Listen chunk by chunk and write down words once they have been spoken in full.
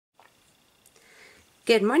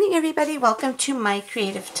Good morning, everybody. Welcome to My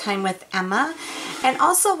Creative Time with Emma, and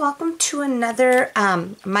also welcome to another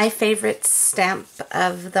my favorite stamp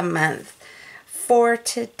of the month. For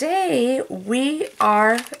today, we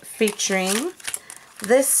are featuring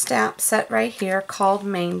this stamp set right here called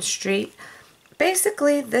Main Street.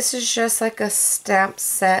 Basically, this is just like a stamp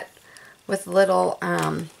set with little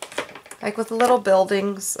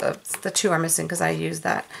buildings. The two are missing because I used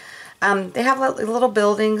that. They have little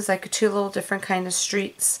buildings, like two little different kind of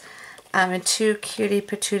streets, and two cutie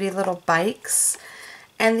patootie little bikes.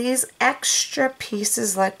 And these extra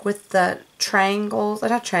pieces, like with the triangles,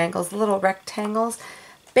 not triangles, the little rectangles,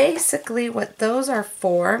 basically what those are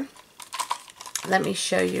for, let me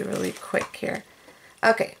show you really quick here.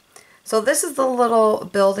 Okay, so this is the little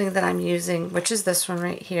building that I'm using, which is this one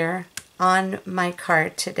right here on my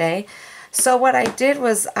card today. So what I did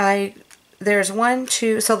was there's one,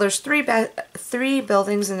 two, so there's three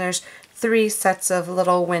buildings and there's three sets of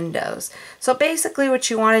little windows. So basically what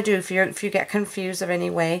you want to do if you get confused of any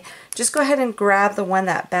way, just go ahead and grab the one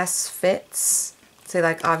that best fits. So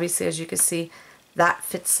like obviously as you can see, that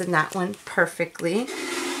fits in that one perfectly.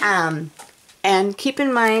 And keep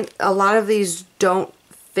in mind, a lot of these don't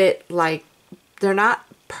fit, like they're not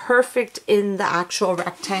perfect in the actual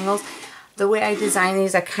rectangles. The way I designed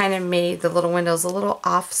these, I kind of made the little windows a little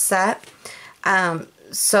offset.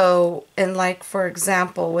 So, and like for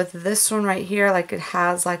example, with this one right here, like it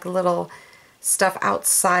has like little stuff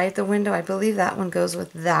outside the window. I believe that one goes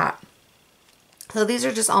with that. So these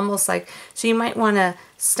are just almost like, so you might want to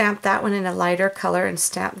stamp that one in a lighter color and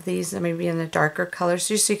stamp these maybe in a darker color,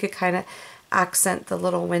 so you could kind of accent the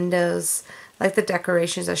little windows, like the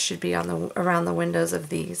decorations that should be on around the windows of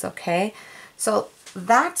these. Okay, so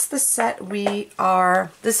that's the set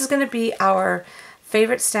this is going to be our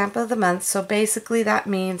favorite stamp of the month. So basically that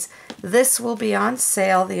means this will be on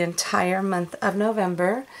sale the entire month of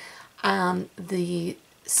November. The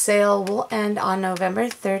sale will end on November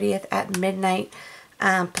 30th at midnight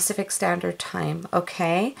Pacific Standard Time.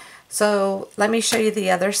 Okay, so let me show you the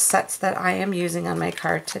other sets that I am using on my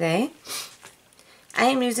card today. I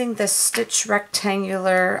am using the Stitch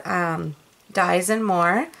Rectangular Dies and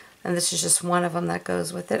More. And this is just one of them that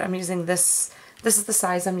goes with it. I'm using this. This is the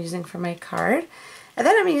size I'm using for my card. And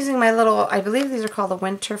then I'm using my little, I believe these are called the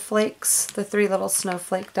Winter Flakes, the 3 little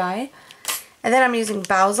snowflake die. And then I'm using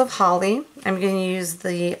Boughs of Holly. I'm going to use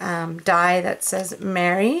the die that says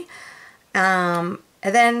Mary. And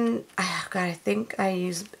then, oh God, I think I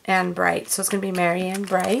use Anne Bright. So it's going to be Mary and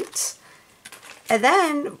Bright. And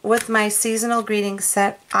then with my seasonal greeting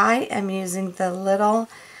set, I am using the little,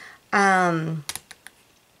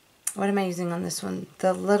 what am I using on this one?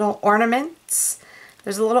 The little ornaments.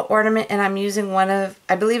 There's a little ornament, and I'm using one of,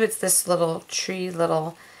 I believe it's this little tree,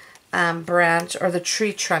 branch, or the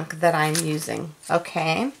tree trunk that I'm using.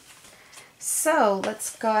 Okay, so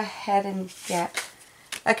let's go ahead and get,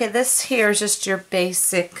 okay, this here is just your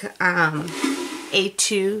basic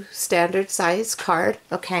A2 standard size card.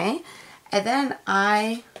 Okay, and then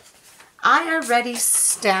I already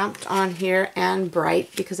stamped on here Anne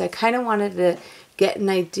Bright because I kind of wanted to get an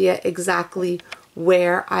idea exactly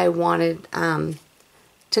where I wanted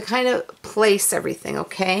to kind of place everything.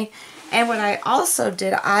 Okay, and what I also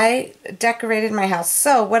did, I decorated my house.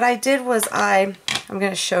 So what I did was I'm going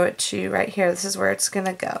to show it to you right here. This is where it's going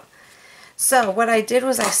to go. So what I did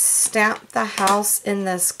was I stamped the house in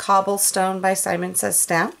this Cobblestone by Simon Says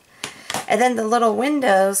Stamp. And then the little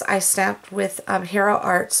windows I stamped with Hero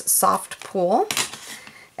Art's Soft Pool.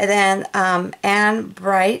 And then Anne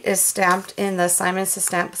Bright is stamped in the Simon Says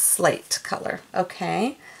Stamp Slate color.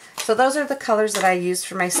 Okay, so those are the colors that I used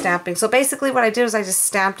for my stamping. So basically what I did was I just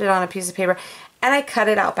stamped it on a piece of paper and I cut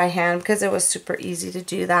it out by hand because it was super easy to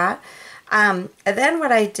do that. And then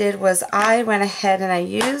what I did was I went ahead and I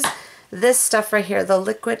used this stuff right here, the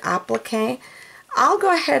liquid applique. I'll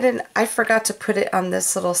go ahead and, I forgot to put it on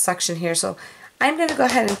this little section here, so I'm going to go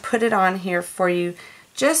ahead and put it on here for you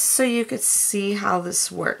just so you could see how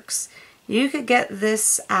this works. You could get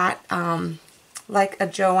this at like a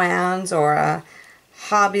Joann's or a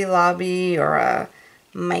Hobby Lobby or a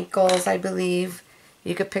Michael's, I believe.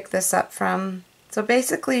 You could pick this up from. So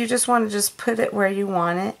basically you just want to just put it where you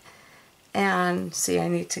want it. And see,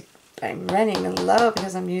 I'm running low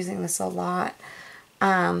because I'm using this a lot.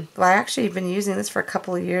 Well, I actually have been using this for a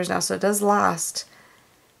couple of years now, so it does last.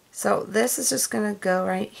 So this is just going to go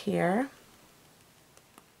right here.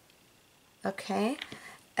 Okay,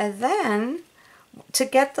 and then to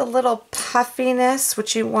get the little puffiness,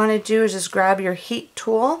 what you want to do is just grab your heat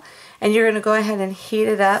tool and you're going to go ahead and heat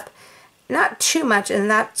it up. Not too much, and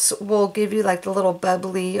that will give you like the little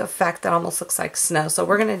bubbly effect that almost looks like snow. So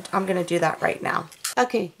I'm going to do that right now.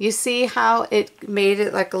 Okay, you see how it made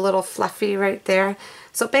it like a little fluffy right there?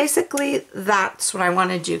 So basically that's what I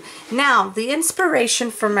want to do. Now, the inspiration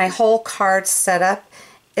for my whole card setup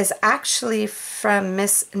is actually from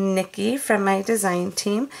Miss Nikki from my design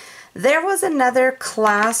team. There was another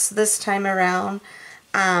class this time around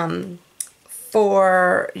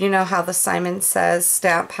for, you know how the Simon Says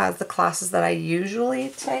stamp has the classes that I usually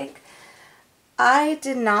take. I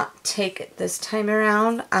did not take it this time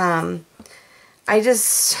around. I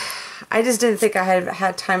just didn't think I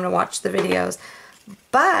had time to watch the videos.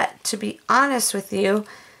 But to be honest with you,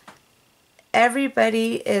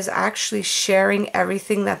 everybody is actually sharing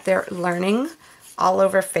everything that they're learning all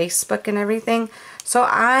over Facebook and everything. So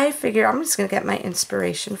I figure I'm just going to get my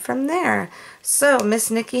inspiration from there. So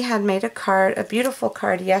Miss Nikki had made a card, a beautiful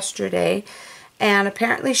card yesterday, and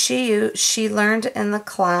apparently she learned in the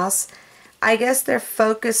class. I guess their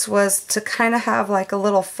focus was to kind of have like a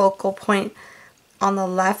little focal point on the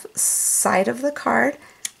left side of the card.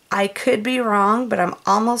 I could be wrong, but I'm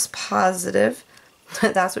almost positive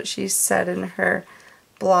that's what she said in her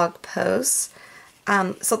blog post.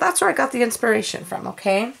 So that's where I got the inspiration from,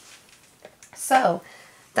 okay? So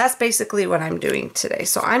that's basically what I'm doing today.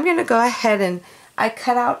 So I'm going to go ahead and I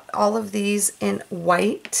cut out all of these in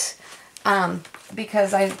white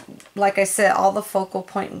because like I said, all the focal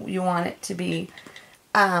point you want it to be.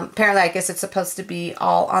 Apparently, I guess it's supposed to be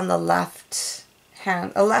all on the left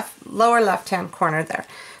hand, lower left hand corner there.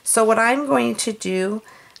 So what I'm going to do,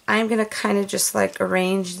 I'm going to kind of just like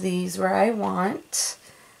arrange these where I want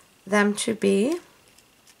them to be.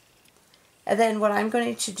 And then what I'm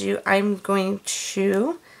going to do, I'm going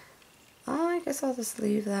to, oh, I guess I'll just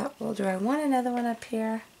leave that. Well, do I want another one up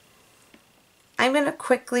here? I'm going to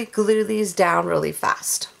quickly glue these down really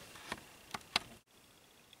fast.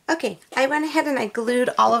 Okay, I went ahead and I glued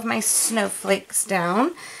all of my snowflakes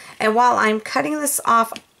down. And while I'm cutting this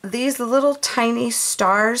off, these little tiny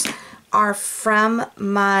stars are from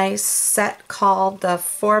my set called the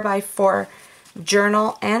 4x4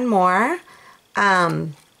 Journal and More.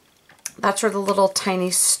 That's where the little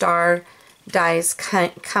tiny star dies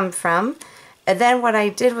come from. And then what I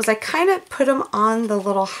did was I kind of put them on the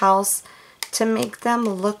little house to make them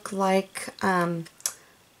look like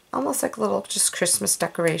almost like little just Christmas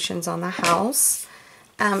decorations on the house.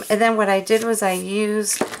 And then what I did was I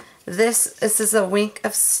used this is a Wink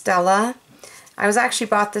of Stella. I actually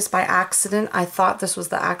bought this by accident. I thought this was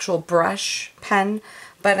the actual brush pen,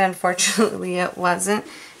 but unfortunately it wasn't.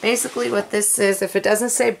 Basically what this is, if it doesn't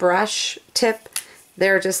say brush tip,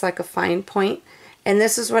 they're just like a fine point. And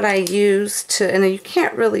this is what I use to, and you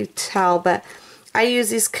can't really tell, but I use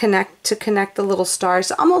these to connect the little stars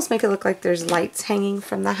to almost make it look like there's lights hanging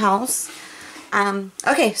from the house.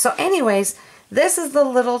 Okay, so anyways, this is the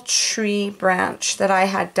little tree branch that I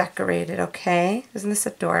had decorated, okay? Isn't this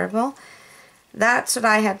adorable? That's what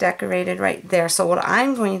I had decorated right there. So what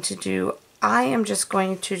I'm going to do, I am just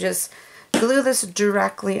going to just glue this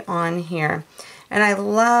directly on here. And I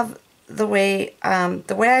love the way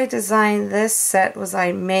I designed this set was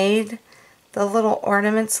I made the little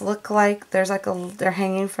ornaments look like they're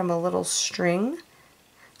hanging from a little string.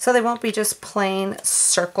 So they won't be just plain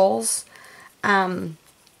circles. Let's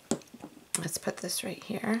put this right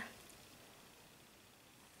here.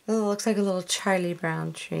 It looks like a little Charlie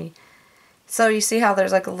Brown tree. So you see how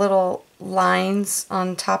there's like little lines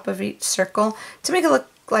on top of each circle to make it look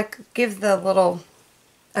like, give the little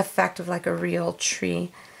effect of like a real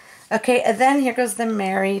tree. Okay, and then here goes the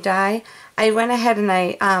Mary die. I went ahead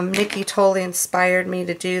and Nikki totally inspired me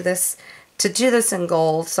to do this in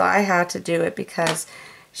gold, so I had to do it because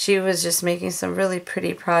she was just making some really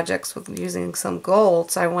pretty projects with using some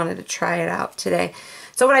gold, so I wanted to try it out today.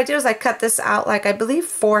 So what I do is I cut this out like I believe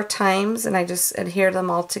 4 times, and I just adhere them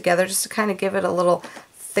all together just to kind of give it a little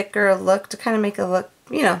thicker look, to kind of make it look,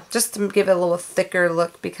 you know, just to give it a little thicker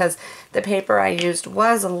look, because the paper I used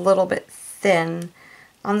was a little bit thin,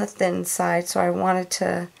 on the thin side, so I wanted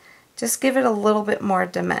to just give it a little bit more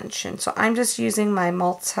dimension. So I'm just using my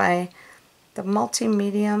the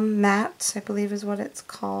multi-medium matte, I believe is what it's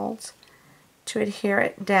called, to adhere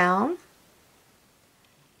it down.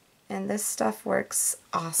 And this stuff works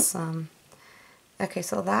awesome. Okay,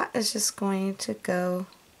 so that is just going to go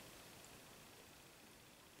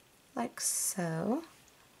like so.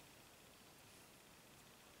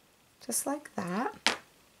 Just like that.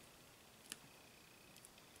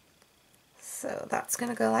 So that's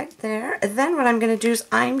going to go like there. And then what I'm going to do is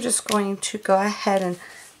I'm just going to go ahead and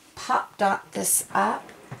pop dot this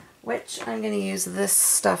up, which I'm going to use this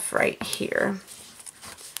stuff right here.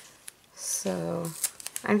 So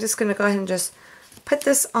I'm just going to go ahead and just put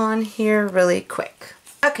this on here really quick.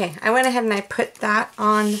 Okay, I went ahead and I put that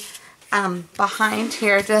on behind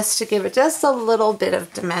here just to give it just a little bit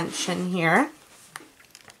of dimension here.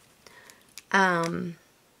 So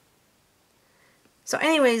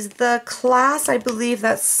anyways, the class I believe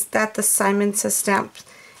that the Simon Says Stamp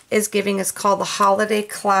is giving is called the Holiday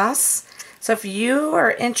Class. So if you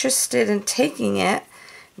are interested in taking it,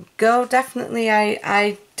 go definitely.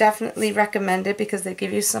 I definitely recommend it because they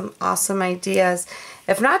give you some awesome ideas.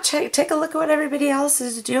 If not, take a look at what everybody else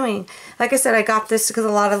is doing. Like I said, I got this because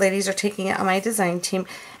a lot of ladies are taking it on my design team,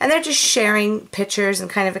 and they're just sharing pictures and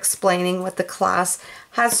kind of explaining what the class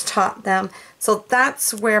has taught them. So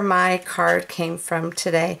that's where my card came from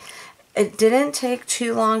today. It didn't take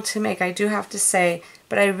too long to make, I do have to say,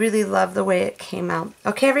 but I really love the way it came out.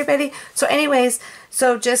 Okay, everybody? So anyways,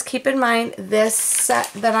 so just keep in mind this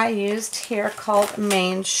set that I used here called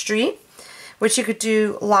Main Street, which you could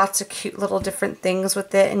do lots of cute little different things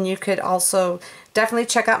with it. And you could also definitely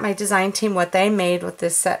check out my design team, what they made with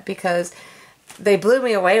this set, because they blew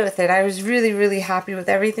me away with it. I was really, really happy with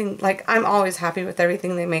everything. Like, I'm always happy with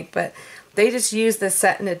everything they make, but they just use this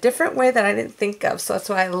set in a different way that I didn't think of. So that's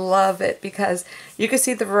why I love it, because you can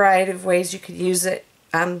see the variety of ways you could use it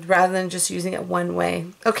rather than just using it one way.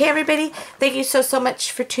 Okay, everybody, thank you so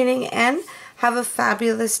much for tuning in. Have a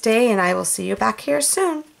fabulous day, and I will see you back here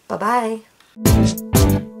soon. Bye-bye.